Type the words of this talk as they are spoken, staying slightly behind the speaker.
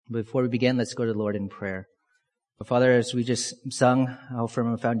Before we begin, let's go to the Lord in prayer. Father, as we just sung, how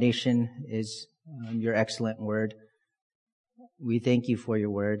firm a foundation is your excellent word. We thank you for your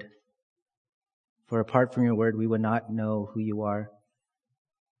word. For apart from your word, we would not know who you are.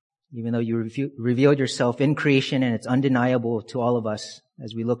 Even though you revealed yourself in creation, and it's undeniable to all of us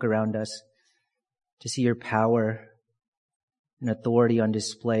as we look around us to see your power and authority on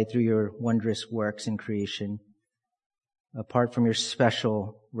display through your wondrous works in creation. Apart from your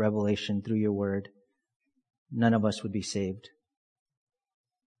special revelation through your word, none of us would be saved.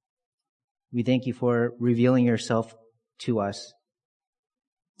 We thank you for revealing yourself to us,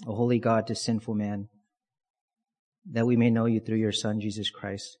 a holy God to sinful man, that we may know you through your Son, Jesus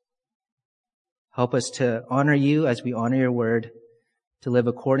Christ. Help us to honor you as we honor your word, to live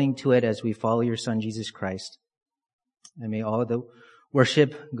according to it as we follow your Son, Jesus Christ. And may all the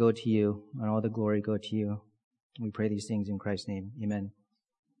worship go to you and all the glory go to you. We pray these things in Christ's name. Amen.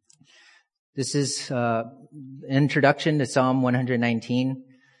 This is an introduction to Psalm 119.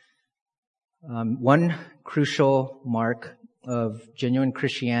 One crucial mark of genuine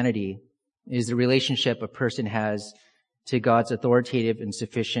Christianity is the relationship a person has to God's authoritative and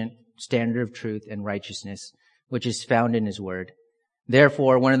sufficient standard of truth and righteousness, which is found in His Word.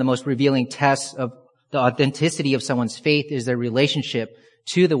 Therefore, one of the most revealing tests of the authenticity of someone's faith is their relationship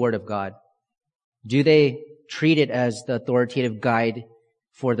to the Word of God. Do they treat it as the authoritative guide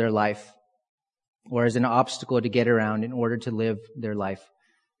for their life, or as an obstacle to get around in order to live their life?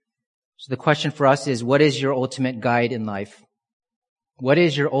 So the question for us is, what is your ultimate guide in life? What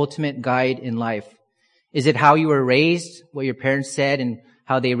is your ultimate guide in life? Is it how you were raised, what your parents said and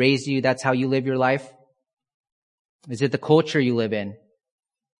how they raised you, that's how you live your life? Is it the culture you live in?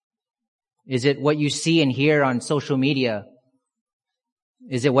 Is it what you see and hear on social media?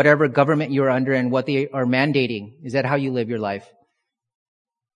 Is it whatever government you're under and what they are mandating? Is that how you live your life?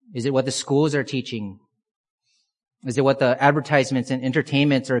 Is it what the schools are teaching? Is it what the advertisements and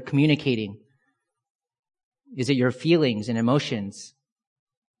entertainments are communicating? Is it your feelings and emotions?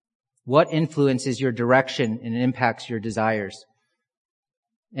 What influences your direction and impacts your desires?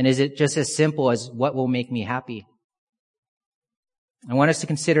 And is it just as simple as what will make me happy? I want us to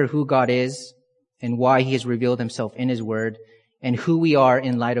consider who God is and why He has revealed Himself in His Word and who we are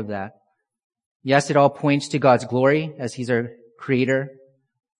in light of that. Yes, it all points to God's glory as He's our Creator,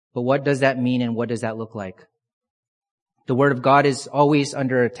 but what does that mean and what does that look like? The Word of God is always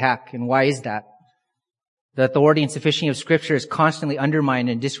under attack, and why is that? The authority and sufficiency of Scripture is constantly undermined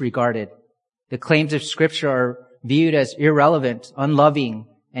and disregarded. The claims of Scripture are viewed as irrelevant, unloving,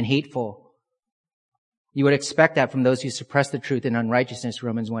 and hateful. You would expect that from those who suppress the truth in unrighteousness,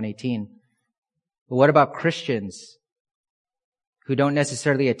 Romans 1:18. But what about Christians who don't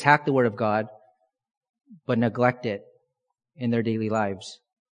necessarily attack the Word of God, but neglect it in their daily lives?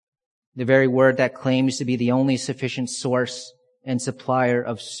 The very Word that claims to be the only sufficient source and supplier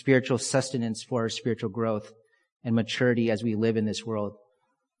of spiritual sustenance for our spiritual growth and maturity as we live in this world.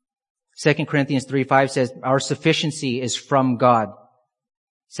 2 Corinthians 3:5 says, our sufficiency is from God.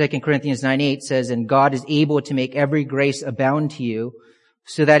 2 Corinthians 9:8 says, and God is able to make every grace abound to you,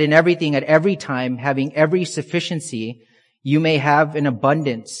 so that in everything at every time, having every sufficiency, you may have an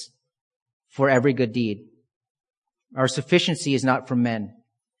abundance for every good deed. Our sufficiency is not from men,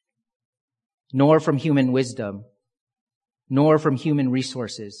 nor from human wisdom, nor from human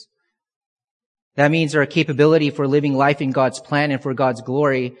resources. That means our capability for living life in God's plan and for God's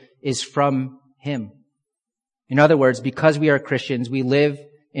glory is from Him. In other words, because we are Christians, we live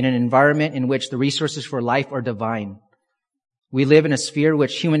in an environment in which the resources for life are divine. We live in a sphere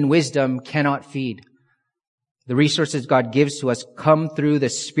which human wisdom cannot feed. The resources God gives to us come through the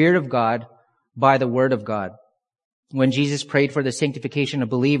Spirit of God by the Word of God. When Jesus prayed for the sanctification of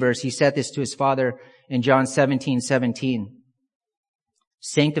believers, He said this to His Father in John 17:17.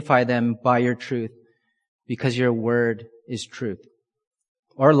 Sanctify them by your truth, because your word is truth.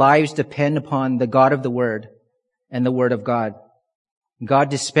 Our lives depend upon the God of the Word and the Word of God. God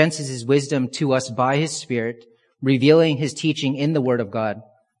dispenses His wisdom to us by His Spirit, revealing His teaching in the Word of God.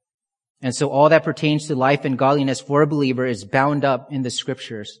 And so all that pertains to life and godliness for a believer is bound up in the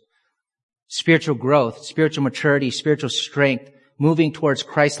Scriptures. Spiritual growth, spiritual maturity, spiritual strength, moving towards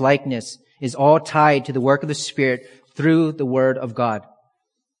Christ-likeness is all tied to the work of the Spirit through the Word of God.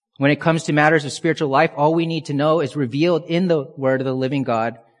 When it comes to matters of spiritual life, all we need to know is revealed in the Word of the living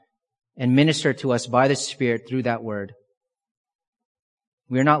God and ministered to us by the Spirit through that Word.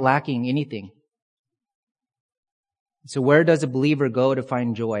 We are not lacking anything. So where does a believer go to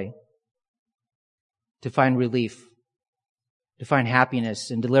find joy, to find relief, to find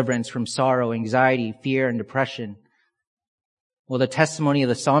happiness and deliverance from sorrow, anxiety, fear, and depression? Well, the testimony of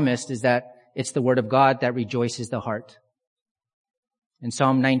the psalmist is that it's the word of God that rejoices the heart. In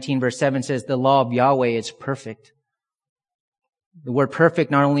Psalm 19 verse 7 says, the law of Yahweh is perfect. The word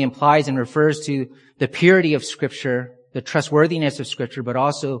perfect not only implies and refers to the purity of Scripture, the trustworthiness of Scripture, but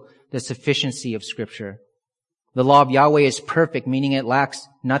also the sufficiency of Scripture. The law of Yahweh is perfect, meaning it lacks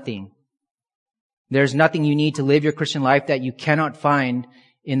nothing. There's nothing you need to live your Christian life that you cannot find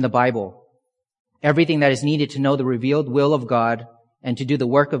in the Bible. Everything that is needed to know the revealed will of God and to do the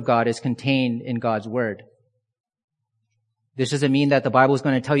work of God is contained in God's Word. This doesn't mean that the Bible is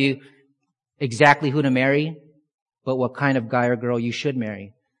going to tell you exactly who to marry, but what kind of guy or girl you should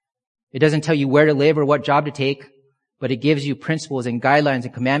marry. It doesn't tell you where to live or what job to take, but it gives you principles and guidelines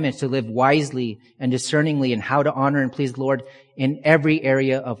and commandments to live wisely and discerningly and how to honor and please the Lord in every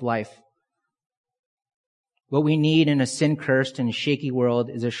area of life. What we need in a sin-cursed and shaky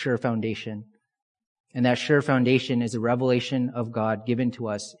world is a sure foundation. And that sure foundation is a revelation of God given to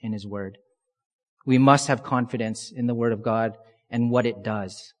us in His Word. We must have confidence in the Word of God and what it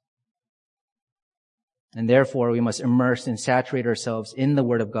does. And therefore, we must immerse and saturate ourselves in the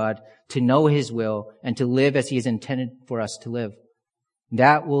Word of God to know His will and to live as He has intended for us to live.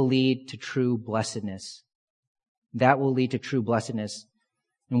 That will lead to true blessedness. That will lead to true blessedness.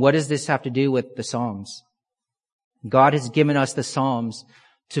 And what does this have to do with the Psalms? God has given us the Psalms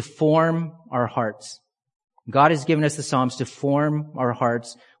to form our hearts. God has given us the Psalms to form our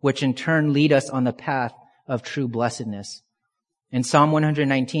hearts, which in turn lead us on the path of true blessedness. In Psalm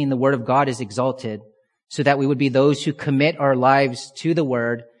 119, the Word of God is exalted so that we would be those who commit our lives to the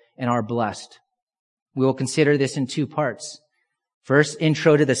Word and are blessed. We will consider this in two parts. First,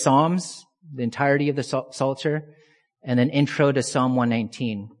 intro to the Psalms, the entirety of the Psalter, and then intro to Psalm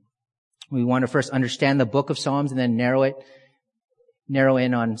 119. We want to first understand the book of Psalms and then narrow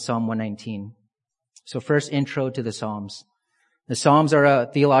in on Psalm 119. So first, intro to the Psalms. The Psalms are a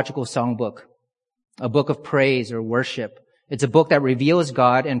theological songbook, a book of praise or worship. It's a book that reveals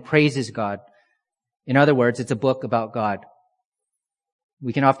God and praises God. In other words, it's a book about God.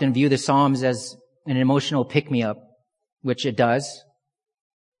 We can often view the Psalms as an emotional pick-me-up, which it does,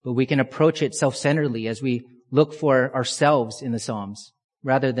 but we can approach it self-centeredly as we look for ourselves in the Psalms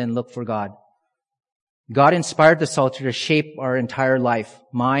rather than look for God. God inspired the Psalter to shape our entire life,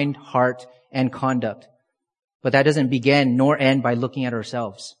 mind, heart, and conduct. But that doesn't begin nor end by looking at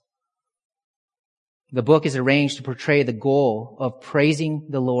ourselves. The book is arranged to portray the goal of praising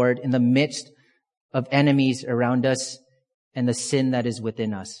the Lord in the midst of enemies around us and the sin that is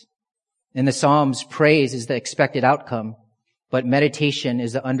within us. In the Psalms, praise is the expected outcome, but meditation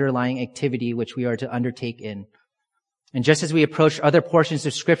is the underlying activity which we are to undertake in. And just as we approach other portions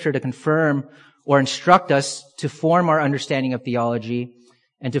of Scripture to confirm or instruct us to form our understanding of theology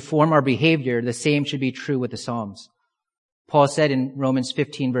and to form our behavior, the same should be true with the Psalms. Paul said in Romans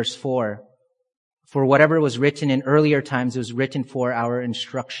 15 verse 4, "For whatever was written in earlier times was written for our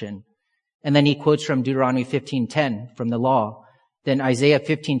instruction." And then he quotes from Deuteronomy 15:10 from the law, then Isaiah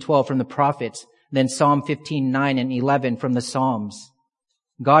 15:12 from the prophets, then Psalm 15:9 and 11 from the Psalms.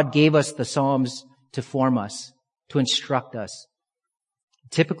 God gave us the Psalms to form us, to instruct us.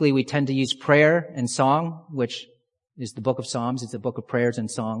 Typically, we tend to use prayer and song, which is the book of Psalms. It's a book of prayers and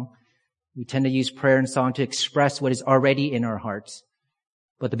song. We tend to use prayer and song to express what is already in our hearts.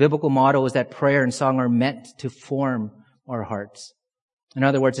 But the biblical model is that prayer and song are meant to form our hearts. In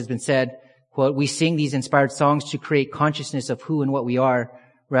other words, it's been said, quote, "We sing these inspired songs to create consciousness of who and what we are,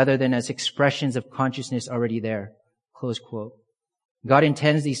 rather than as expressions of consciousness already there." Close quote. God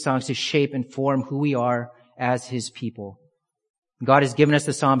intends these songs to shape and form who we are as His people. God has given us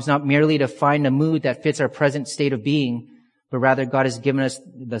the Psalms not merely to find a mood that fits our present state of being, but rather God has given us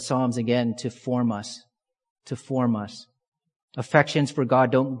the Psalms again to form us, to form us. Affections for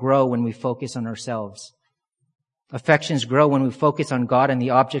God don't grow when we focus on ourselves. Affections grow when we focus on God and the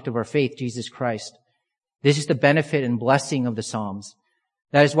object of our faith, Jesus Christ. This is the benefit and blessing of the Psalms.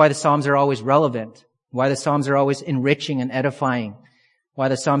 That is why the Psalms are always relevant, why the Psalms are always enriching and edifying, why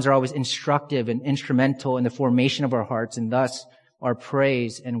the Psalms are always instructive and instrumental in the formation of our hearts and thus our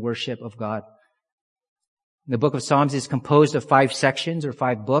praise and worship of God. The book of Psalms is composed of 5 sections or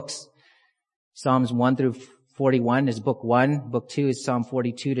 5 books. Psalms 1 through 41 is book 1. Book 2 is Psalm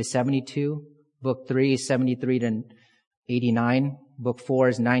 42 to 72. Book 3 is 73 to 89. Book 4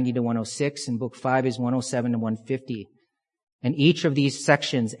 is 90 to 106. And book 5 is 107 to 150. And each of these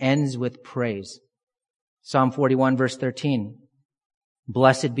sections ends with praise. Psalm 41 verse 13.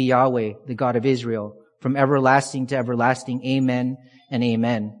 "Blessed be Yahweh, the God of Israel, from everlasting to everlasting. Amen and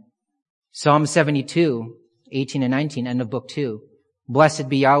amen." Psalm 72, 18 and 19, end of book 2. "Blessed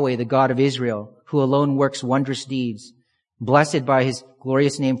be Yahweh, the God of Israel, who alone works wondrous deeds. Blessed by his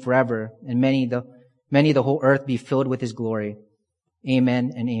glorious name forever, and many the whole earth be filled with his glory.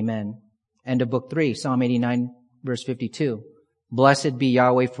 Amen and amen. End of book 3, Psalm 89, verse 52. Blessed be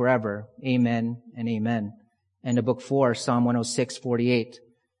Yahweh forever. Amen and amen. End of book 4, Psalm 106, 48.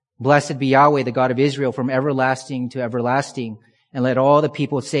 Blessed be Yahweh, the God of Israel, from everlasting to everlasting. And let all the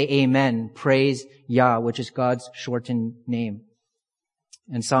people say amen. Praise Yah, which is God's shortened name.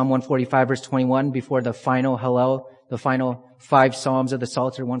 And Psalm 145, verse 21, before the final Hallel, the final 5 Psalms of the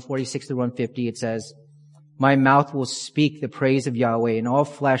Psalter, 146 through 150, it says, my mouth will speak the praise of Yahweh, and all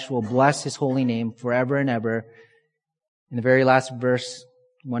flesh will bless his holy name forever and ever. In the very last verse,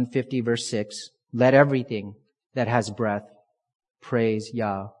 150, verse 6, let everything that has breath praise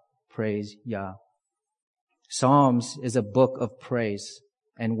Yah, praise Yah. Psalms is a book of praise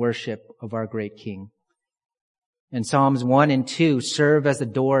and worship of our great King. And Psalms 1 and 2 serve as the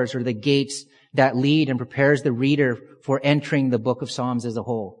doors or the gates that lead and prepares the reader for entering the book of Psalms as a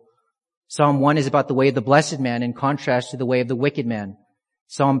whole. Psalm 1 is about the way of the blessed man in contrast to the way of the wicked man.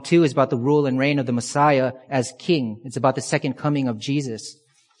 Psalm 2 is about the rule and reign of the Messiah as king. It's about the second coming of Jesus.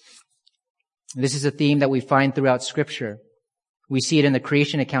 This is a theme that we find throughout Scripture. We see it in the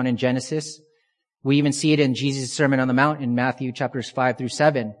creation account in Genesis. We even see it in Jesus' Sermon on the Mount in Matthew chapters 5 through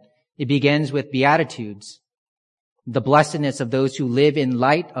 7. It begins with Beatitudes, the blessedness of those who live in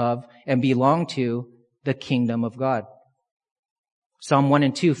light of and belong to the kingdom of God. Psalm 1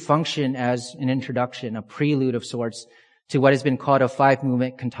 and 2 function as an introduction, a prelude of sorts to what has been called a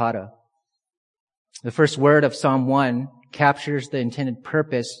 5-movement cantata. The first word of Psalm 1 captures the intended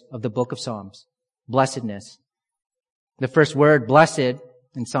purpose of the book of Psalms, blessedness. The first word, blessed,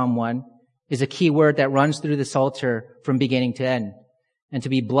 in Psalm 1, is a key word that runs through the Psalter from beginning to end. And to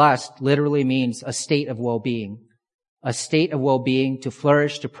be blessed literally means a state of well-being. A state of well-being, to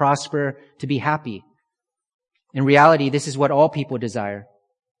flourish, to prosper, to be happy. In reality, this is what all people desire.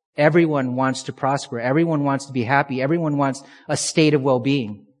 Everyone wants to prosper. Everyone wants to be happy. Everyone wants a state of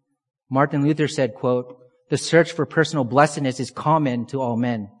well-being. Martin Luther said, quote, the search for personal blessedness is common to all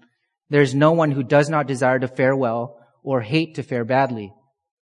men. There is no one who does not desire to fare well or hate to fare badly.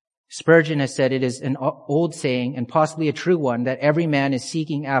 Spurgeon has said it is an old saying and possibly a true one that every man is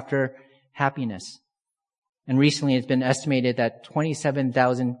seeking after happiness. And recently it's been estimated that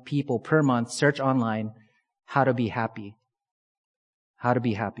 27,000 people per month search online how to be happy. How to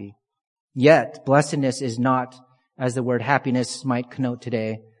be happy. Yet, blessedness is not, as the word happiness might connote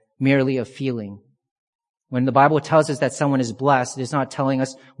today, merely a feeling. When the Bible tells us that someone is blessed, it is not telling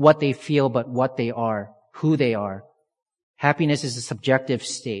us what they feel, but what they are, who they are. Happiness is a subjective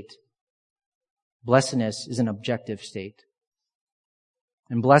state. Blessedness is an objective state.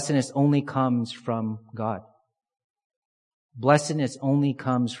 And blessedness only comes from God. Blessedness only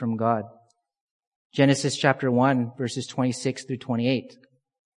comes from God. Genesis chapter 1, verses 26 through 28.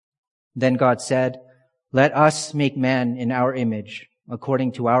 Then God said, let us make man in our image,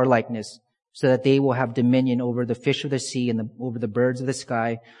 according to our likeness, so that they will have dominion over the fish of the sea and over the birds of the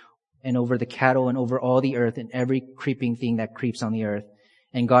sky and over the cattle and over all the earth and every creeping thing that creeps on the earth.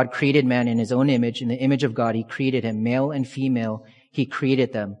 And God created man in his own image. In the image of God, he created him. Male and female, he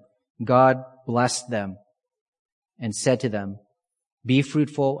created them. God blessed them and said to them, be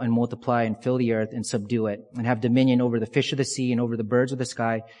fruitful and multiply and fill the earth and subdue it and have dominion over the fish of the sea and over the birds of the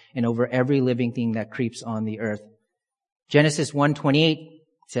sky and over every living thing that creeps on the earth. Genesis 1:28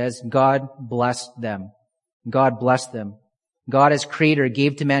 says, God blessed them. God blessed them. God as creator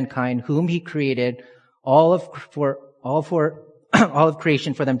gave to mankind whom he created all of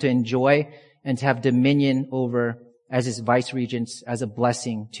creation for them to enjoy and to have dominion over as his vice-regents, as a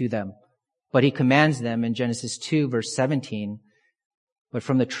blessing to them. But he commands them in Genesis 2 verse 17, but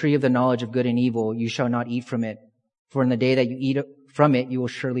from the tree of the knowledge of good and evil you shall not eat from it, for in the day that you eat from it you will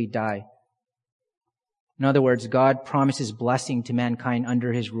surely die. In other words, God promises blessing to mankind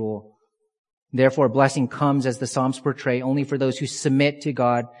under his rule. Therefore, blessing comes, as the Psalms portray, only for those who submit to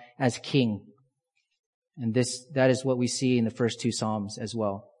God as king. And that is what we see in the first 2 Psalms as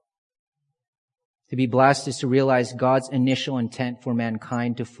well. To be blessed is to realize God's initial intent for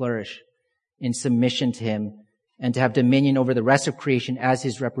mankind to flourish in submission to him and to have dominion over the rest of creation as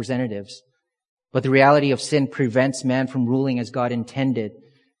his representatives. But the reality of sin prevents man from ruling as God intended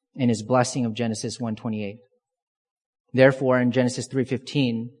in his blessing of Genesis 1:28. Therefore, in Genesis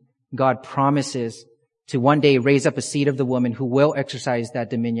 3:15, God promises to one day raise up a seed of the woman who will exercise that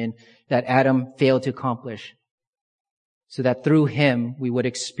dominion that Adam failed to accomplish, so that through him we would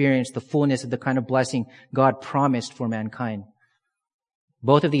experience the fullness of the kind of blessing God promised for mankind.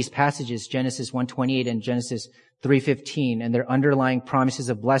 Both of these passages, Genesis 1:28 and Genesis 3:15, and their underlying promises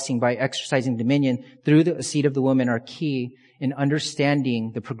of blessing by exercising dominion through the seed of the woman are key in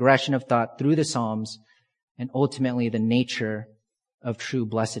understanding the progression of thought through the Psalms and ultimately the nature of true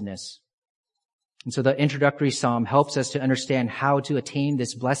blessedness. And so the introductory psalm helps us to understand how to attain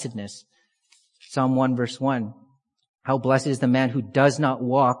this blessedness. Psalm 1 verse 1. How blessed is the man who does not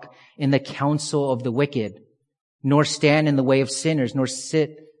walk in the counsel of the wicked, nor stand in the way of sinners, nor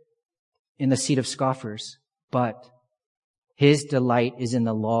sit in the seat of scoffers. But his delight is in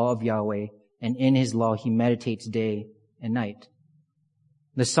the law of Yahweh, and in his law he meditates day and night.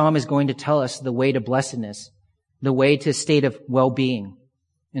 The psalm is going to tell us the way to blessedness, the way to a state of well-being.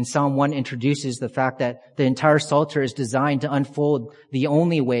 And Psalm 1 introduces the fact that the entire Psalter is designed to unfold the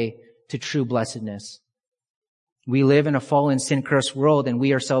only way to true blessedness. We live in a fallen, sin-cursed world, and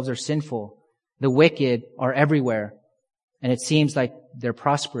we ourselves are sinful. The wicked are everywhere, and it seems like they're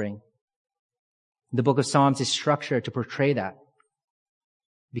prospering. The book of Psalms is structured to portray that,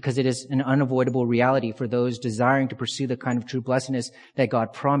 because it is an unavoidable reality for those desiring to pursue the kind of true blessedness that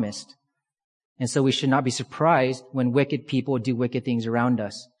God promised. And so we should not be surprised when wicked people do wicked things around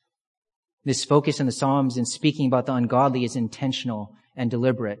us. This focus in the Psalms in speaking about the ungodly is intentional and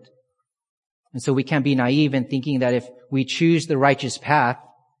deliberate. And so we can't be naive in thinking that if we choose the righteous path,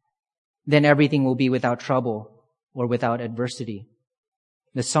 then everything will be without trouble or without adversity.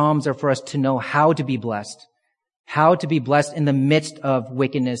 The Psalms are for us to know how to be blessed in the midst of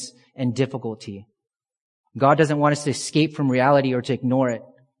wickedness and difficulty. God doesn't want us to escape from reality or to ignore it.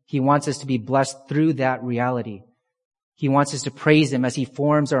 He wants us to be blessed through that reality. He wants us to praise Him as He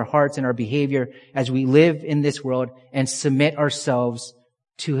forms our hearts and our behavior as we live in this world and submit ourselves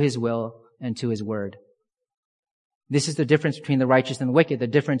to His will and to His word. This is the difference between the righteous and the wicked. The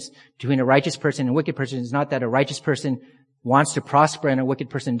difference between a righteous person and a wicked person is not that a righteous person wants to prosper and a wicked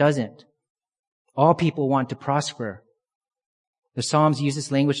person doesn't. All people want to prosper. The Psalms use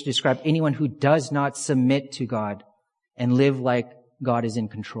this language to describe anyone who does not submit to God and live like God is in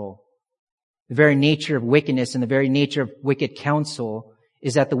control. The very nature of wickedness and the very nature of wicked counsel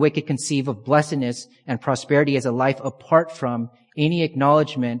is that the wicked conceive of blessedness and prosperity as a life apart from any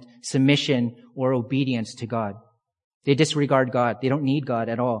acknowledgement, submission, or obedience to God. They disregard God. They don't need God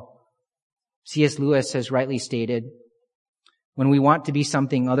at all. C.S. Lewis has rightly stated, when we want to be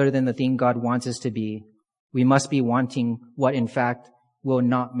something other than the thing God wants us to be, we must be wanting what in fact will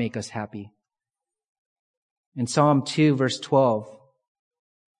not make us happy. In Psalm 2 verse 12,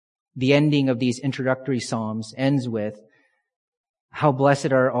 the ending of these introductory psalms ends with, how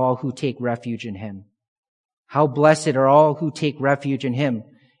blessed are all who take refuge in Him. How blessed are all who take refuge in Him.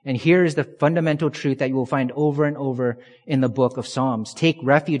 And here is the fundamental truth that you will find over and over in the book of Psalms. Take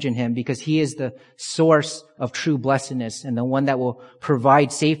refuge in Him because He is the source of true blessedness and the one that will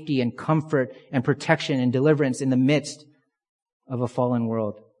provide safety and comfort and protection and deliverance in the midst of a fallen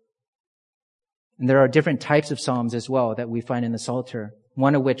world. And there are different types of Psalms as well that we find in the Psalter,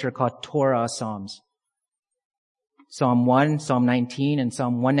 one of which are called Torah Psalms. Psalm 1, Psalm 19, and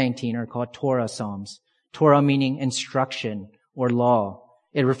Psalm 119 are called Torah Psalms. Torah meaning instruction or law.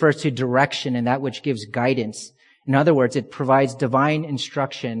 It refers to direction and that which gives guidance. In other words, it provides divine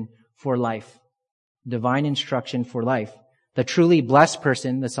instruction for life. Divine instruction for life. The truly blessed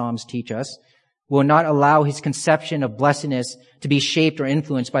person, the Psalms teach us, will not allow his conception of blessedness to be shaped or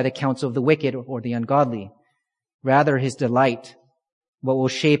influenced by the counsel of the wicked or the ungodly. Rather, his delight, what will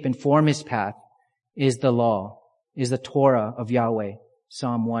shape and form his path, is the law, is the Torah of Yahweh.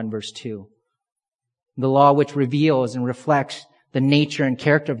 Psalm 1 verse 2. The law which reveals and reflects the nature and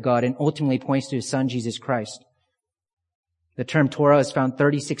character of God and ultimately points to His Son, Jesus Christ. The term Torah is found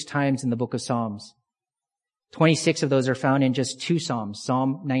 36 times in the book of Psalms. 26 of those are found in just two Psalms,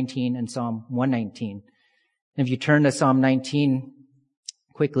 Psalm 19 and Psalm 119. And if you turn to Psalm 19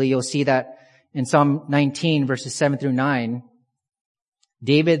 quickly, you'll see that in Psalm 19 verses 7 through 9,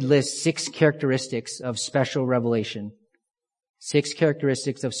 David lists 6 characteristics of special revelation. 6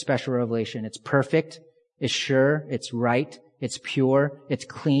 characteristics of special revelation. It's perfect, it's sure, it's right, it's pure, it's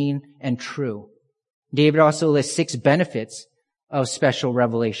clean, and true. David also lists 6 benefits of special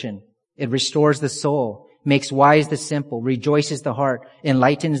revelation. It restores the soul, makes wise the simple, rejoices the heart,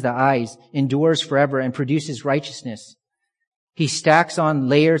 enlightens the eyes, endures forever, and produces righteousness. He stacks on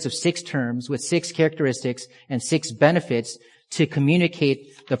layers of 6 terms with 6 characteristics and 6 benefits to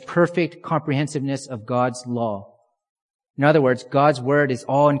communicate the perfect comprehensiveness of God's law. In other words, God's word is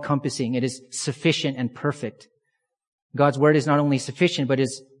all-encompassing. It is sufficient and perfect. God's word is not only sufficient, but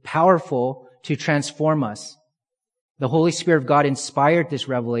is powerful to transform us. The Holy Spirit of God inspired this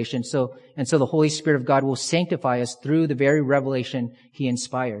revelation, so the Holy Spirit of God will sanctify us through the very revelation He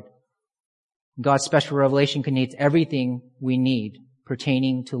inspired. God's special revelation contains everything we need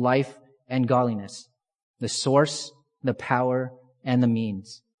pertaining to life and godliness, the source, the power, and the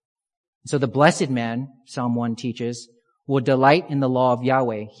means. So the blessed man, Psalm 1 teaches, will delight in the law of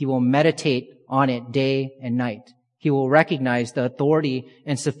Yahweh. He will meditate on it day and night. He will recognize the authority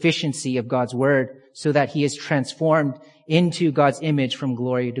and sufficiency of God's word so that he is transformed into God's image from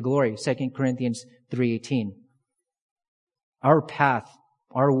glory to glory. 2 Corinthians 3:18. Our path,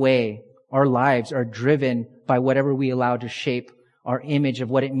 our way, our lives are driven by whatever we allow to shape our image of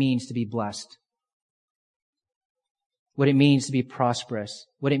what it means to be blessed, what it means to be prosperous,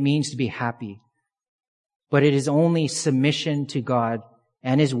 what it means to be happy. But it is only submission to God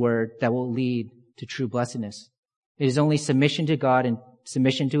and His word that will lead to true blessedness. It is only submission to God and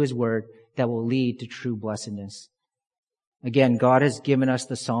submission to His word that will lead to true blessedness. Again, God has given us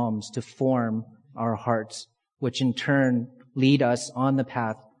the Psalms to form our hearts, which in turn lead us on the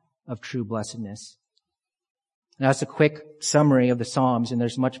path of true blessedness. And that's a quick summary of the Psalms, and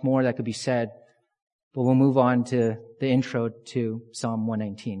there's much more that could be said, but we'll move on to the intro to Psalm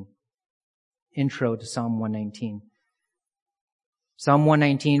 119. Intro to Psalm 119. Psalm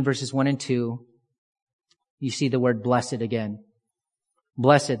 119 verses 1 and 2, you see the word blessed again.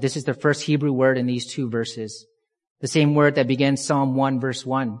 Blessed, this is the first Hebrew word in these two verses. The same word that begins Psalm 1 verse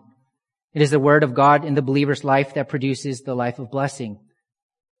 1. It is the word of God in the believer's life that produces the life of blessing.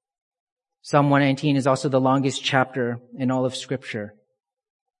 Psalm 119 is also the longest chapter in all of Scripture.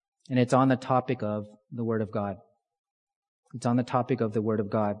 And it's on the topic of the Word of God. It's on the topic of the Word of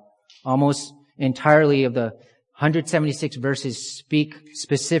God. Almost entirely of the 176 verses speak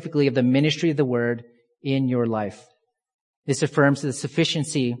specifically of the ministry of the Word in your life. This affirms the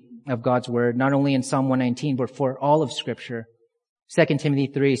sufficiency of God's Word, not only in Psalm 119, but for all of Scripture. 2 Timothy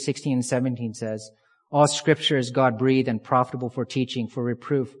 3:16 and 17 says, all Scripture is God-breathed and profitable for teaching, for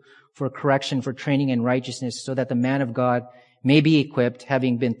reproof, for correction, for training in righteousness, so that the man of God may be equipped,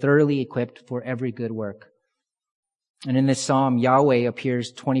 having been thoroughly equipped for every good work. And in this psalm, Yahweh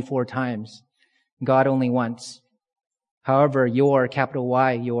appears 24 times, God only once. However, your, capital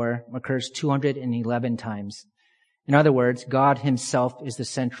Y, your, occurs 211 times. In other words, God Himself is the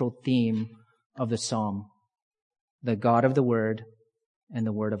central theme of the psalm, the God of the Word and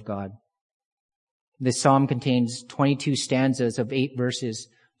the Word of God. This psalm contains 22 stanzas of 8 verses,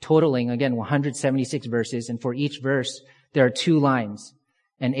 totaling, again, 176 verses, and for each verse, there are 2 lines,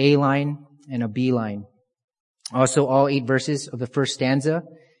 an A line and a B line. Also, all 8 verses of the first stanza,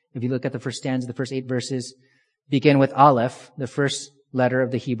 if you look at the first stanza, the first 8 verses begin with Aleph, the first letter of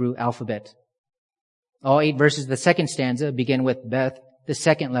the Hebrew alphabet. All 8 verses of the second stanza begin with Beth, the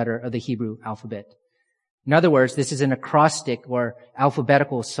second letter of the Hebrew alphabet. In other words, this is an acrostic or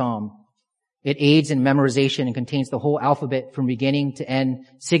alphabetical psalm. It aids in memorization and contains the whole alphabet from beginning to end,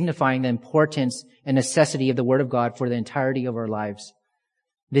 signifying the importance and necessity of the Word of God for the entirety of our lives.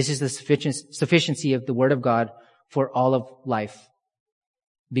 This is the sufficiency of the Word of God for all of life,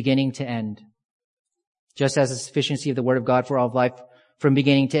 beginning to end. Just as the sufficiency of the Word of God for all of life from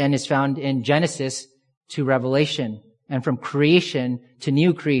beginning to end is found in Genesis to Revelation, and from creation to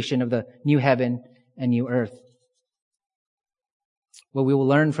new creation of the new heaven and new earth. What we will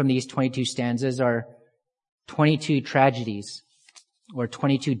learn from these 22 stanzas are 22 tragedies or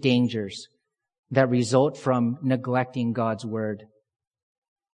 22 dangers that result from neglecting God's word.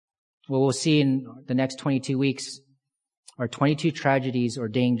 What we'll see in the next 22 weeks are 22 tragedies or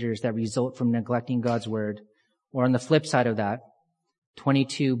dangers that result from neglecting God's word. Or on the flip side of that,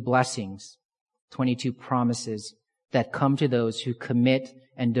 22 blessings, 22 promises that come to those who commit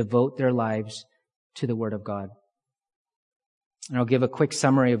and devote their lives to the word of God. And I'll give a quick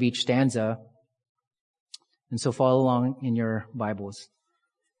summary of each stanza. And so follow along in your Bibles.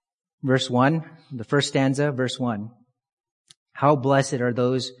 Verse 1, the first stanza, verse 1. How blessed are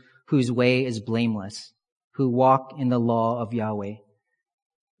those whose way is blameless, who walk in the law of Yahweh.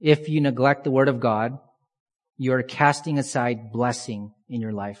 If you neglect the word of God, you are casting aside blessing in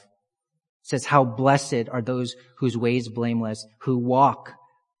your life. It says, how blessed are those whose way is blameless, who walk,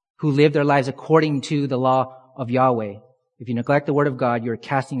 who live their lives according to the law of Yahweh. If you neglect the word of God, you're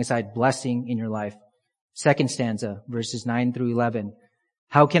casting aside blessing in your life. Second stanza, verses 9 through 11.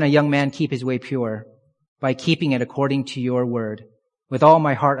 How can a young man keep his way pure? By keeping it according to your word. With all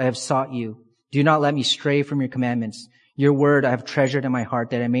my heart I have sought you. Do not let me stray from your commandments. Your word I have treasured in my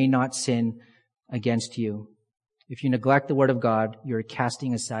heart that I may not sin against you. If you neglect the word of God, you're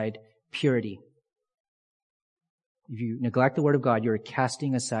casting aside purity. If you neglect the word of God, you're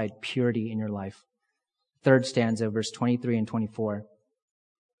casting aside purity in your life. Third stanza, verse 23 and 24.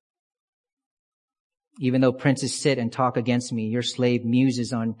 Even though princes sit and talk against me, your slave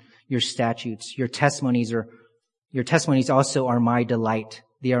muses on your statutes. Your testimonies also are my delight.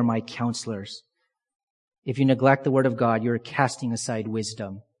 They are my counselors. If you neglect the word of God, you are casting aside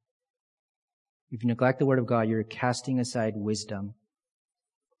wisdom. If you neglect the word of God, you're casting aside wisdom.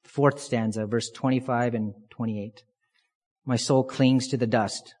 Fourth stanza, verse 25 and 28. My soul clings to the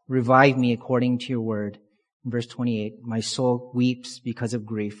dust. Revive me according to your word. Verse 28. My soul weeps because of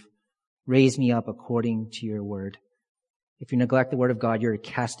grief. Raise me up according to your word. If you neglect the word of God, you're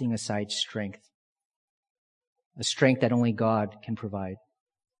casting aside strength. A strength that only God can provide.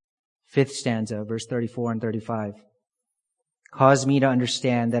 Fifth stanza, verse 34 and 35. Cause me to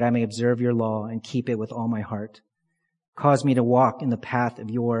understand that I may observe your law and keep it with all my heart. Cause me to walk in the path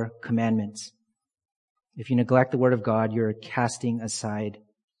of your commandments. If you neglect the word of God, you're casting aside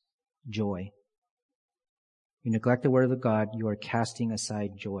joy. If you neglect the word of God, you are casting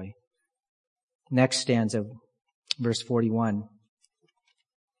aside joy. Next stanza, verse 41.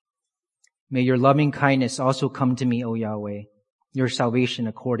 May your loving kindness also come to me, O Yahweh, your salvation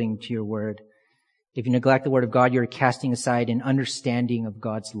according to your word. If you neglect the word of God, you're casting aside an understanding of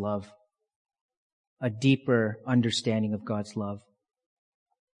God's love, a deeper understanding of God's love.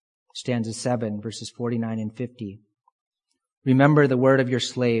 Stanza 7, verses 49 and 50. Remember the word of your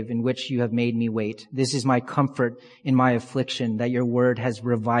slave in which you have made me wait. This is my comfort in my affliction, that your word has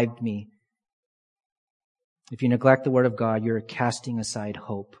revived me. If you neglect the word of God, you're casting aside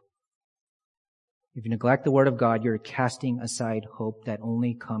hope. If you neglect the word of God, you're casting aside hope that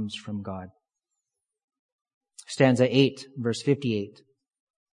only comes from God. Stanza 8, verse 58.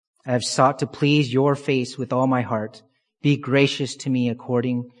 I have sought to please your face with all my heart. Be gracious to me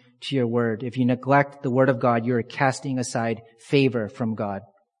according to your word. If you neglect the word of God, you're casting aside favor from God.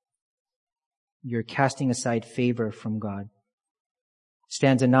 You're casting aside favor from God.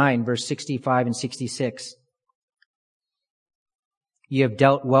 Stanza 9, verse 65 and 66. You have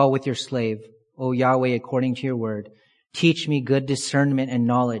dealt well with your slave, O Yahweh, according to your word. Teach me good discernment and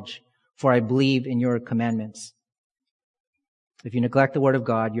knowledge, for I believe in your commandments. If you neglect the word of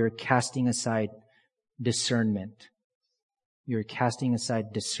God, you're casting aside discernment. You're casting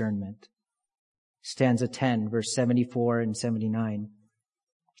aside discernment. Stanza 10, verse 74 and 79.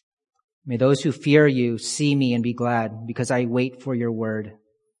 May those who fear you see me and be glad, because I wait for your word.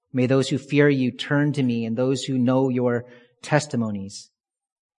 May those who fear you turn to me, and those who know your testimonies.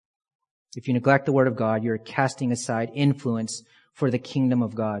 If you neglect the word of God, you're casting aside influence for the kingdom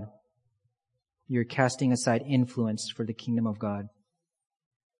of God. You're casting aside influence for the kingdom of God.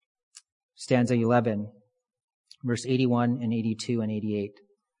 Stanza 11, verse 81 and 82 and 88.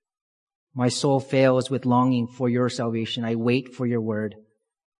 My soul fails with longing for your salvation. I wait for your word.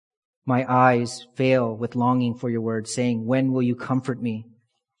 My eyes fail with longing for your word, saying, when will you comfort me?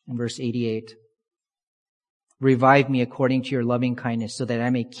 In verse 88. Revive me according to your loving kindness, so that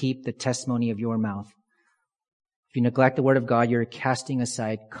I may keep the testimony of your mouth. If you neglect the word of God, you're casting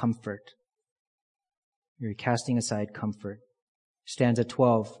aside comfort. You're casting aside comfort. Stanza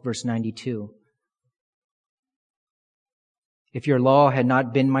 12, verse 92. If your law had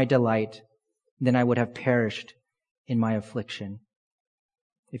not been my delight, then I would have perished in my affliction.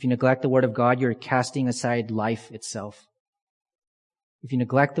 If you neglect the word of God, you're casting aside life itself. If you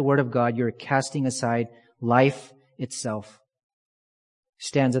neglect the word of God, you're casting aside life itself.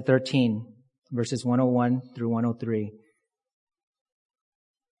 Stanza 13, verses 101 through 103.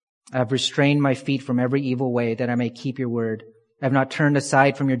 I have restrained my feet from every evil way, that I may keep your word. I have not turned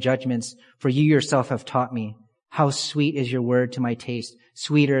aside from your judgments, for you yourself have taught me. How sweet is your word to my taste,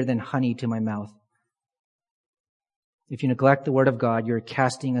 sweeter than honey to my mouth. If you neglect the word of God, you're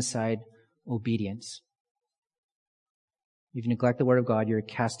casting aside obedience. If you neglect the word of God, you're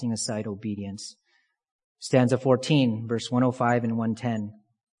casting aside obedience. Stanza 14, verse 105 and 110.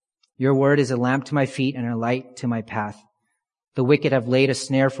 Your word is a lamp to my feet and a light to my path. The wicked have laid a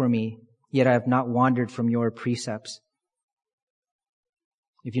snare for me, yet I have not wandered from your precepts.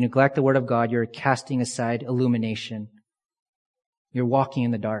 If you neglect the word of God, you're casting aside illumination. You're walking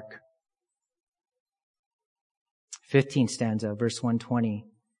in the dark. 15th stanza, verse 120.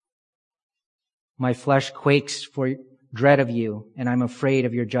 My flesh quakes for dread of you, and I'm afraid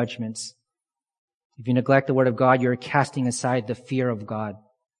of your judgments. If you neglect the word of God, you're casting aside the fear of God.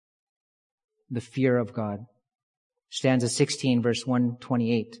 The fear of God. Stanza 16, verse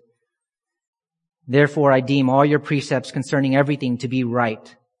 128. Therefore I deem all your precepts concerning everything to be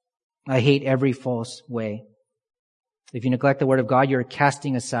right. I hate every false way. If you neglect the word of God, you're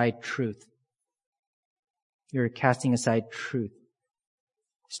casting aside truth. You're casting aside truth.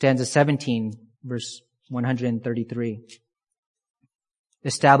 Stanza 17, verse 133.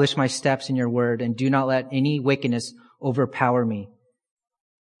 Establish my steps in your word, and do not let any wickedness overpower me.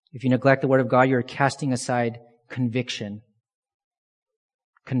 If you neglect the word of God, you are casting aside conviction.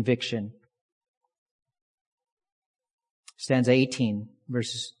 Conviction. Stanza 18,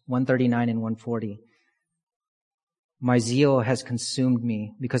 verses 139 and 140. My zeal has consumed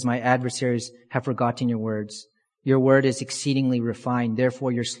me because my adversaries have forgotten your words. Your word is exceedingly refined,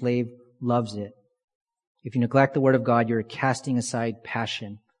 therefore your slave loves it. If you neglect the word of God, you're casting aside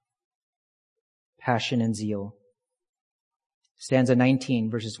passion and zeal. Stanza 19,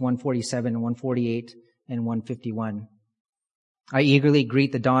 verses 147 and 148 and 151. I eagerly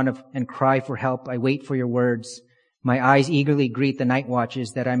greet the dawn and cry for help. I wait for your words. My eyes eagerly greet the night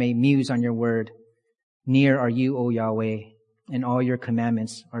watches that I may muse on your word. Near are you, O Yahweh, and all your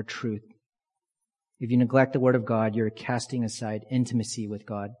commandments are truth. If you neglect the word of God, you're casting aside intimacy with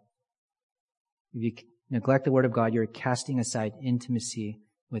God. If you neglect the word of God, you're casting aside intimacy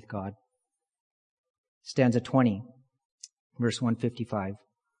with God. Stanza 20, verse 155.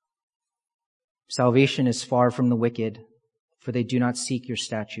 Salvation is far from the wicked, for they do not seek your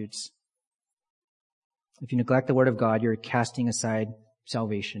statutes. If you neglect the word of God, you're casting aside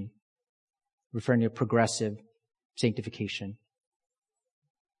salvation, referring to progressive sanctification.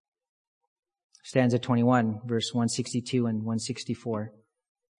 Stanza 21, verse 162 and 164.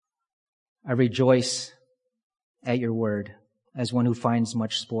 I rejoice at your word as one who finds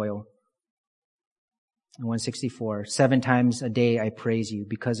much spoil. And 164, 7 times a day I praise you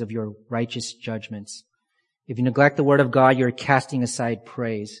because of your righteous judgments. If you neglect the word of God, you're casting aside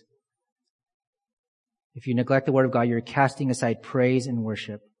praise. If you neglect the word of God, you're casting aside praise and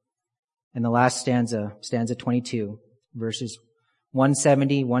worship. And the last stanza, stanza 22, verses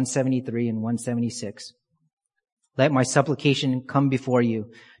 170, 173, and 176. Let my supplication come before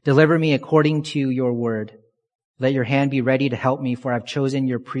you. Deliver me according to your word. Let your hand be ready to help me, for I've chosen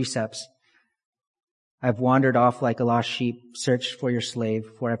your precepts. I've wandered off like a lost sheep, searched for your slave,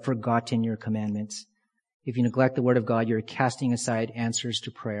 for I've forgotten your commandments. If you neglect the word of God, you're casting aside answers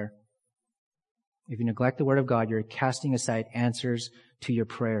to prayer. If you neglect the word of God, you're casting aside answers to your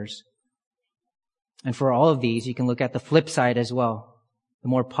prayers. And for all of these, you can look at the flip side as well. The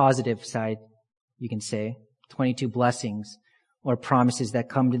more positive side, you can say, 22 blessings or promises that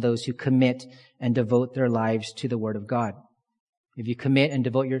come to those who commit and devote their lives to the word of God. If you commit and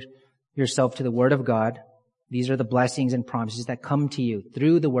devote yourself to the word of God, these are the blessings and promises that come to you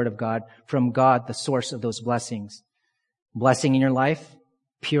through the word of God, from God, the source of those blessings. Blessing in your life,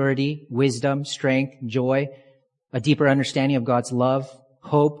 purity, wisdom, strength, joy, a deeper understanding of God's love,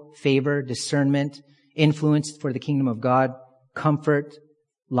 hope, favor, discernment, influence for the kingdom of God, comfort,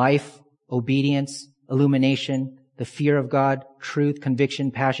 life, obedience, illumination, the fear of God, truth,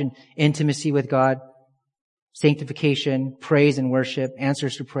 conviction, passion, intimacy with God, sanctification, praise and worship,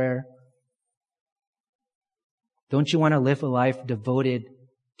 answers to prayer. Don't you want to live a life devoted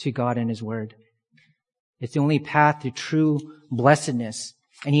to God and His Word? It's the only path to true blessedness,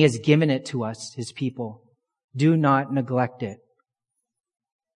 and He has given it to us, His people. Do not neglect it.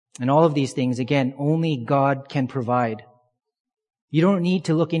 And all of these things, again, only God can provide. You don't need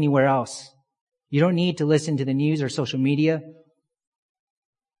to look anywhere else. You don't need to listen to the news or social media.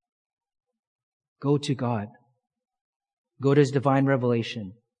 Go to God. Go to His divine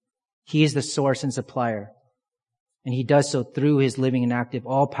revelation. He is the source and supplier. And He does so through His living and active,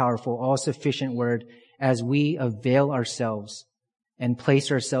 all-powerful, all-sufficient Word as we avail ourselves and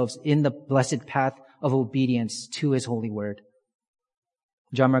place ourselves in the blessed path of obedience to His holy Word.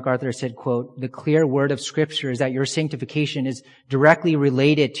 John MacArthur said, quote, "The clear word of Scripture is that your sanctification is directly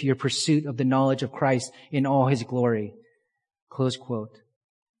related to your pursuit of the knowledge of Christ in all His glory." Close quote.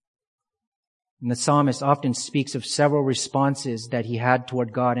 And the psalmist often speaks of several responses that he had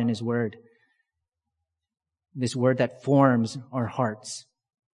toward God and His Word. This Word that forms our hearts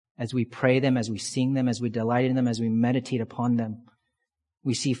as we pray them, as we sing them, as we delight in them, as we meditate upon them.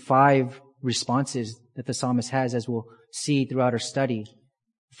 We see 5 responses that the psalmist has, as we'll see throughout our study.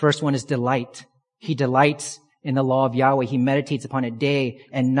 The first one is delight. He delights in the law of Yahweh. He meditates upon it day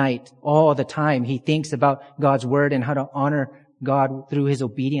and night, all the time. He thinks about God's Word and how to honor God through his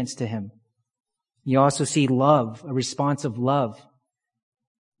obedience to Him. You also see love, a response of love.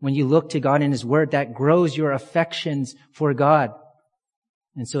 When you look to God in His Word, that grows your affections for God.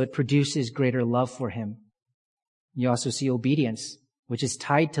 And so it produces greater love for Him. You also see obedience, which is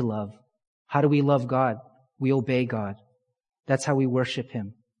tied to love. How do we love God? We obey God. That's how we worship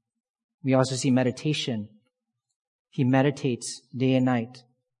Him. We also see meditation. He meditates day and night.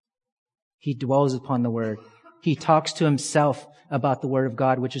 He dwells upon the Word. He talks to himself about the Word of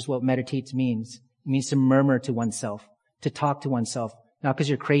God, which is what meditates means. It means to murmur to oneself, to talk to oneself Not because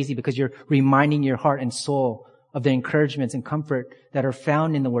you're crazy, because you're reminding your heart and soul of the encouragements and comfort that are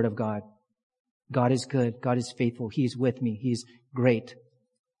found in the Word of God. God is good. God is faithful. He is with me. He is great.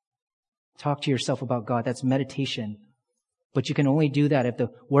 Talk to yourself about God. That's meditation. But you can only do that if the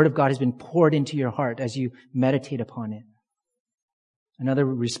Word of God has been poured into your heart as you meditate upon it. Another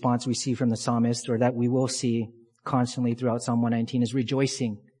response we see from the psalmist, or that we will see constantly throughout Psalm 119, is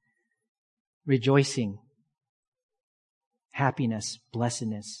rejoicing. Rejoicing. Happiness,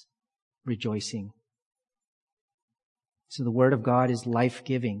 blessedness, rejoicing. So the Word of God is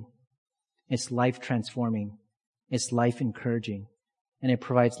life-giving. It's life-transforming. It's life-encouraging. And it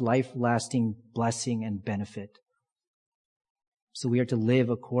provides life-lasting blessing and benefit. So we are to live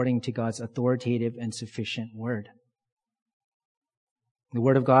according to God's authoritative and sufficient Word. The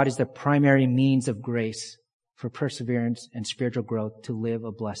Word of God is the primary means of grace for perseverance and spiritual growth to live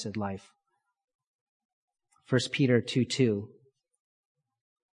a blessed life. 1 Peter 2:2.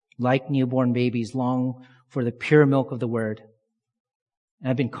 Like newborn babies, long for the pure milk of the Word. And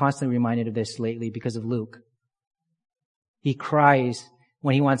I've been constantly reminded of this lately because of Luke. He cries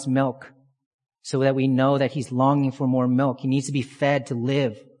when he wants milk so that we know that he's longing for more milk. He needs to be fed to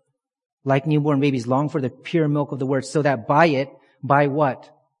live. Like newborn babies, long for the pure milk of the Word so that by it, by what?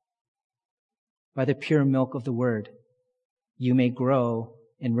 By the pure milk of the Word, you may grow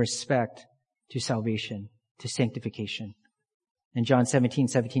in respect to salvation, to sanctification. In John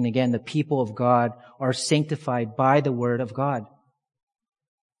 17:17 again, the people of God are sanctified by the Word of God.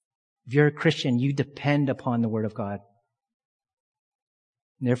 If you're a Christian, you depend upon the Word of God.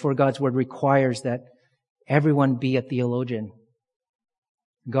 And therefore, God's Word requires that everyone be a theologian.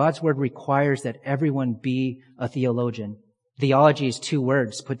 God's Word requires that everyone be a theologian. Theology is two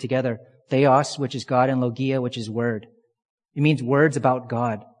words put together. Theos, which is God, and logia, which is word. It means words about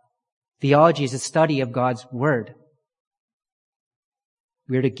God. Theology is a study of God's Word.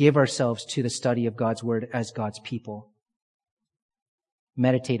 We are to give ourselves to the study of God's Word as God's people.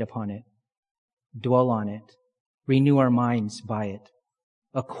 Meditate upon it. Dwell on it. Renew our minds by it.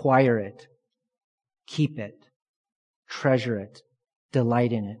 Acquire it. Keep it. Treasure it.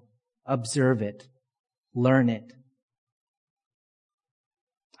 Delight in it. Observe it. Learn it.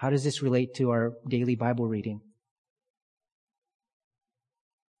 How does this relate to our daily Bible reading?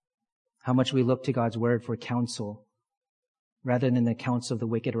 How much we look to God's Word for counsel rather than the counsel of the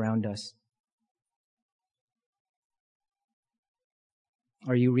wicked around us.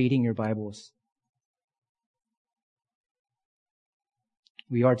 Are you reading your Bibles?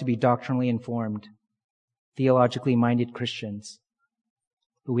 We are to be doctrinally informed, theologically minded Christians.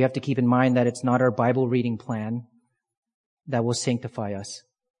 But we have to keep in mind that it's not our Bible reading plan that will sanctify us.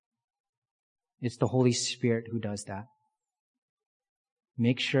 It's the Holy Spirit who does that.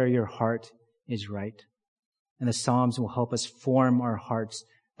 Make sure your heart is right. And the Psalms will help us form our hearts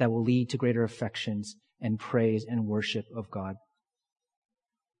that will lead to greater affections and praise and worship of God.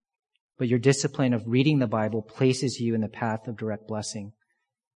 But your discipline of reading the Bible places you in the path of direct blessing.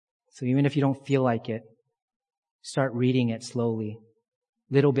 So even if you don't feel like it, start reading it slowly,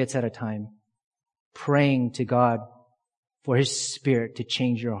 little bits at a time, praying to God for His Spirit to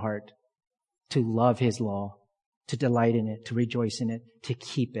change your heart, to love His law, to delight in it, to rejoice in it, to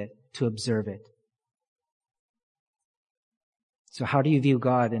keep it, to observe it. So how do you view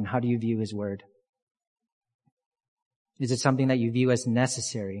God and how do you view His Word? Is it something that you view as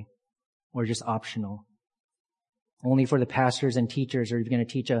necessary or just optional? Only for the pastors and teachers, or you're going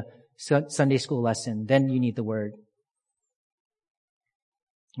to teach a Sunday school lesson, then you need the Word.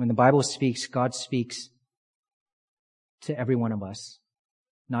 When the Bible speaks, God speaks to every one of us,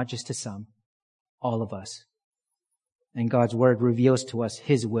 not just to some, all of us. And God's Word reveals to us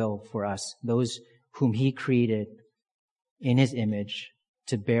His will for us, those whom He created in His image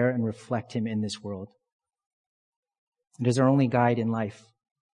to bear and reflect Him in this world. It is our only guide in life,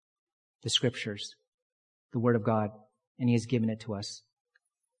 the Scriptures, the Word of God, and He has given it to us.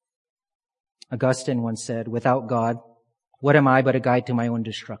 Augustine once said, "Without God, what am I but a guide to my own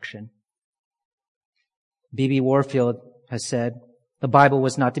destruction?" B.B. Warfield has said, "The Bible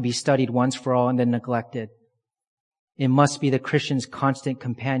was not to be studied once for all and then neglected. It must be the Christian's constant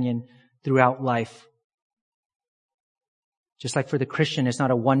companion throughout life." Just like for the Christian, it's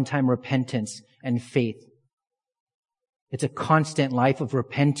not a one-time repentance and faith. It's a constant life of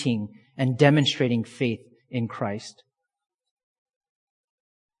repenting and demonstrating faith in Christ.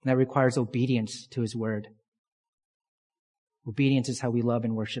 And that requires obedience to His Word. Obedience is how we love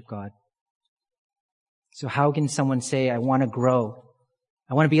and worship God. So how can someone say, "I want to grow.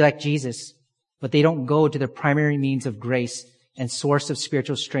 I want to be like Jesus," but they don't go to the primary means of grace and source of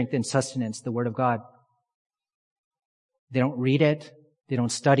spiritual strength and sustenance, the Word of God? They don't read it. They don't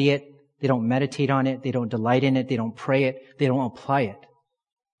study it. They don't meditate on it. They don't delight in it. They don't pray it. They don't apply it.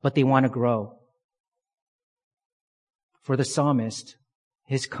 But they want to grow. For the psalmist,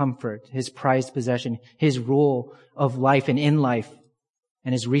 his comfort, his prized possession, his rule of life and in life,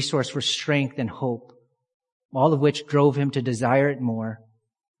 and his resource for strength and hope, all of which drove him to desire it more,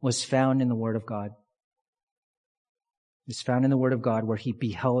 was found in the Word of God. It was found in the Word of God, where he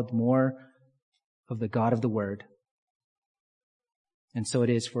beheld more of the God of the Word. And so it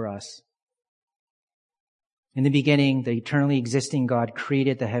is for us. In the beginning, the eternally existing God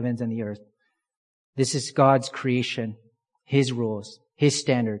created the heavens and the earth. This is God's creation, His rules, His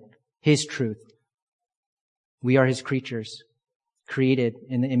standard, His truth. We are His creatures, created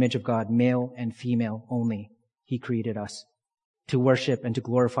in the image of God, male and female only. He created us to worship and to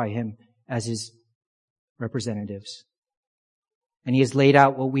glorify Him as His representatives. And He has laid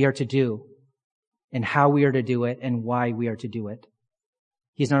out what we are to do and how we are to do it and why we are to do it.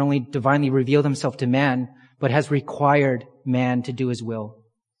 He has not only divinely revealed Himself to man, but has required man to do His will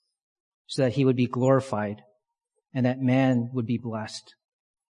so that He would be glorified and that man would be blessed.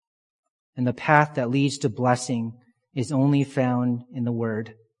 And the path that leads to blessing is only found in the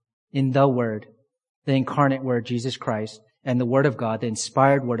Word, the incarnate Word, Jesus Christ, and the Word of God, the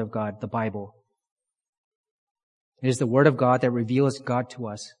inspired Word of God, the Bible. It is the Word of God that reveals God to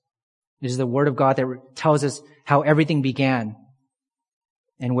us. It is the Word of God that tells us how everything began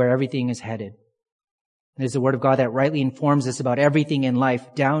and where everything is headed. It is the Word of God that rightly informs us about everything in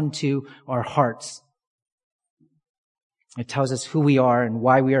life, down to our hearts. It tells us who we are and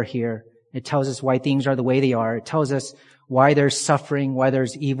why we are here. It tells us why things are the way they are. It tells us why there's suffering, why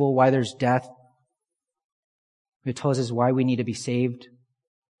there's evil, why there's death. It tells us why we need to be saved.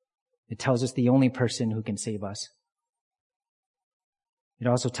 It tells us the only person who can save us. It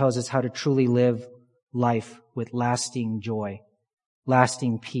also tells us how to truly live life with lasting joy,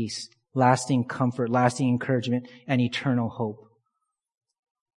 lasting peace, lasting comfort, lasting encouragement, and eternal hope.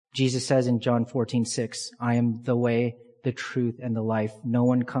 Jesus says in John 14:6, I am the way, the truth, and the life. No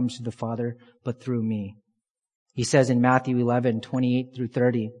one comes to the Father but through me. He says in Matthew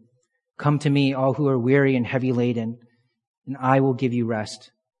 11:28-30, come to me, all who are weary and heavy laden, and I will give you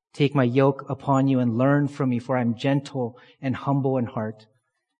rest. Take my yoke upon you and learn from me, for I am gentle and humble in heart,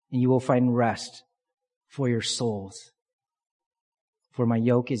 and you will find rest for your souls. For my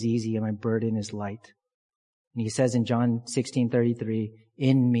yoke is easy and my burden is light. And he says in John 16:33,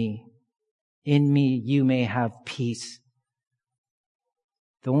 in me you may have peace.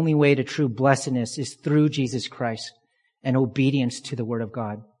 The only way to true blessedness is through Jesus Christ and obedience to the Word of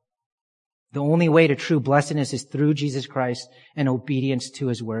God. The only way to true blessedness is through Jesus Christ and obedience to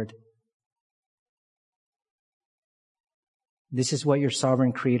His Word. This is what your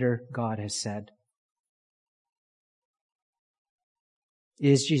sovereign Creator God has said.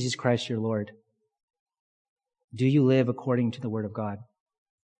 Is Jesus Christ your Lord? Do you live according to the Word of God?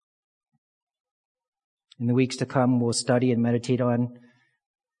 In the weeks to come, we'll study and meditate on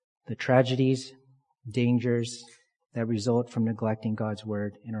the tragedies, dangers that result from neglecting God's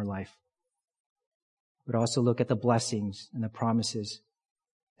Word in our life. But also look at the blessings and the promises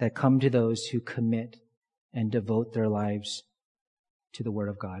that come to those who commit and devote their lives to the Word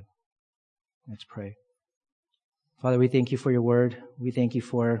of God. Let's pray. Father, we thank you for your Word. We thank you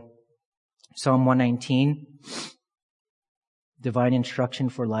for Psalm 119, divine instruction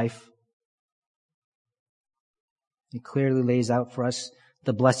for life. It clearly lays out for us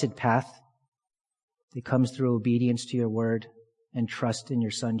the blessed path that comes through obedience to your Word and trust in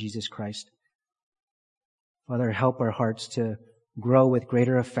your Son, Jesus Christ. Father, help our hearts to grow with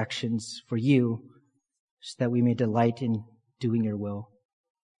greater affections for you so that we may delight in doing your will.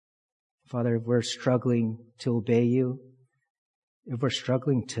 Father, if we're struggling to obey you, if we're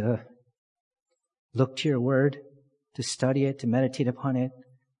struggling to look to your Word, to study it, to meditate upon it,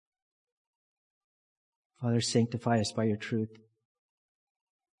 Father, sanctify us by your truth.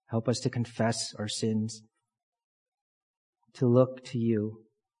 Help us to confess our sins, to look to you,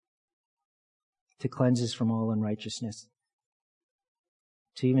 to cleanse us from all unrighteousness,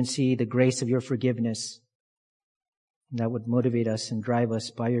 to even see the grace of your forgiveness that would motivate us and drive us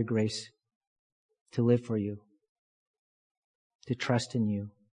by your grace to live for you, to trust in you,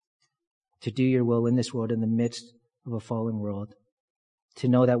 to do your will in this world in the midst of a fallen world, to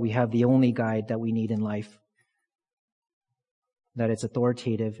know that we have the only guide that we need in life, that it's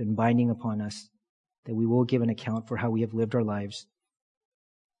authoritative and binding upon us, that we will give an account for how we have lived our lives.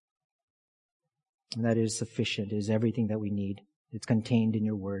 And that is sufficient. It is everything that we need. It's contained in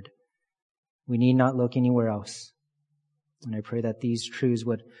your Word. We need not look anywhere else. And I pray that these truths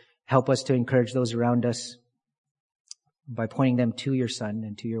would help us to encourage those around us, by pointing them to your Son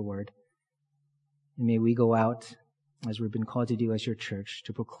and to your word. And may we go out, as we've been called to do as your church,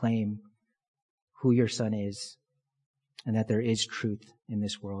 to proclaim who your Son is, and that there is truth in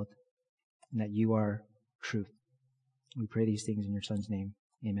this world, and that you are truth. We pray these things in your Son's name.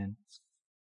 Amen.